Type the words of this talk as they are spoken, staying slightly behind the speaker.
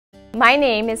My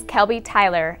name is Kelby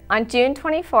Tyler. On June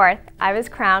 24th, I was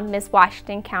crowned Miss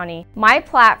Washington County. My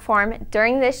platform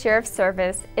during this year of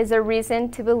service is a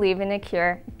reason to believe in a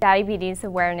cure, diabetes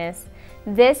awareness.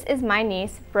 This is my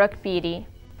niece, Brooke Beede.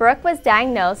 Brooke was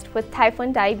diagnosed with type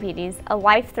 1 diabetes, a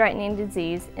life-threatening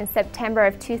disease, in September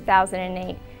of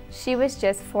 2008. She was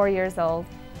just 4 years old.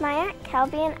 My Aunt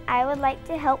Kelby and I would like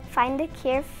to help find a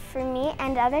cure for me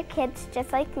and other kids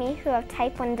just like me who have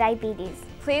type 1 diabetes.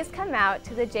 Please come out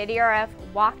to the JDRF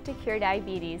Walk to Cure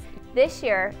Diabetes. This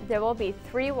year, there will be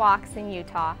 3 walks in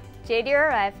Utah.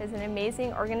 JDRF is an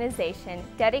amazing organization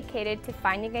dedicated to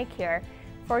finding a cure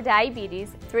for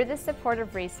diabetes through the support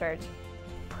of research.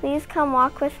 Please come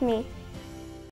walk with me.